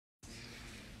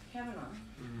Kavanaugh.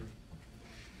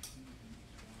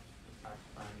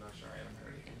 I'm not sure. I haven't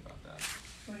heard anything about that.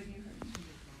 What have you heard?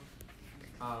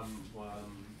 I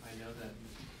know that.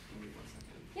 Give me 1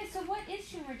 second. Yeah, so what is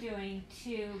Schumer doing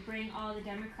to bring all the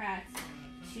Democrats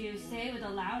to say with a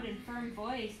loud and firm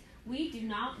voice, we do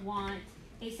not want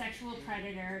a sexual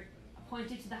predator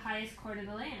appointed to the highest court of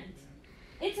the land?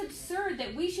 It's absurd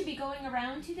that we should be going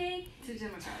around today To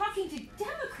Democrats. talking to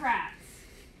Democrats.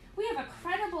 We have a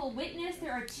credible witness.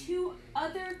 There are 2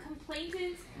 other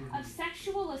complainants of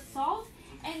sexual assault,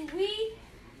 and we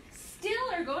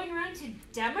still are going around to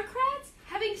Democrats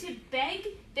having to beg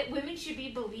that women should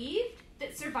be believed,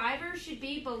 that survivors should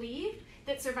be believed,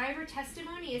 that survivor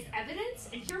testimony is evidence.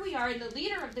 And here we are in the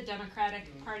leader of the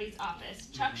Democratic Party's office,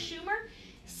 Chuck Schumer,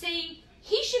 saying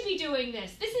he should be doing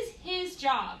this. This is his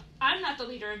job. I'm not the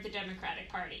leader of the Democratic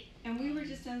Party. And we were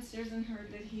just downstairs and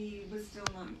heard that he was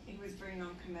very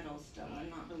non-committal still and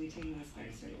not really taking this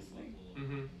very seriously.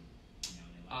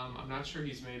 I'm not sure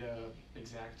he's made a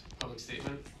exact public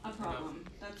statement. A problem.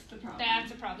 That's the problem.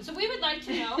 That's a problem. So we would like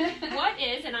to know what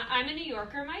is, and I'm a New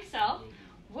Yorker myself,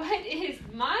 what is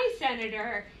my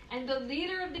senator and the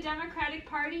leader of the Democratic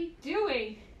Party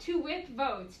doing to whip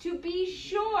votes, to be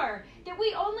sure that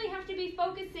we only have to be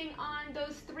focusing on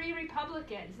those 3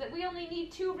 Republicans, that we only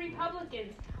need 2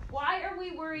 Republicans? Why are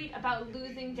we worried about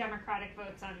losing Democratic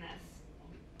votes on this?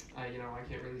 I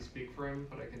can't really speak for him,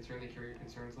 but I can certainly carry your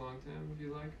concerns along to him if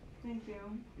you like. Thank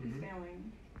you. He's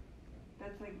failing.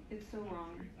 That's it's so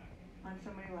wrong on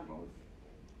so many levels.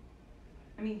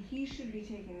 I mean, he should be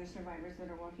taking the survivors that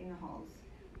are walking the halls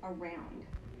around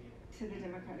to the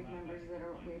Democratic members that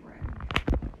are wavering.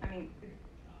 I mean, it's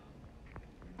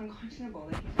unconscionable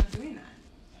that he's not doing that.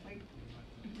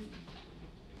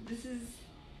 This is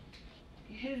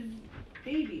his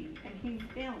baby, and he's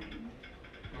failing.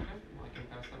 Okay, well, I can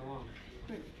pass that along.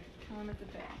 Good. Tell him it's a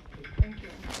fail. Thank you.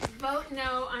 Vote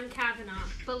no on Kavanaugh.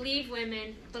 Believe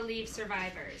women, believe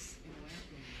survivors.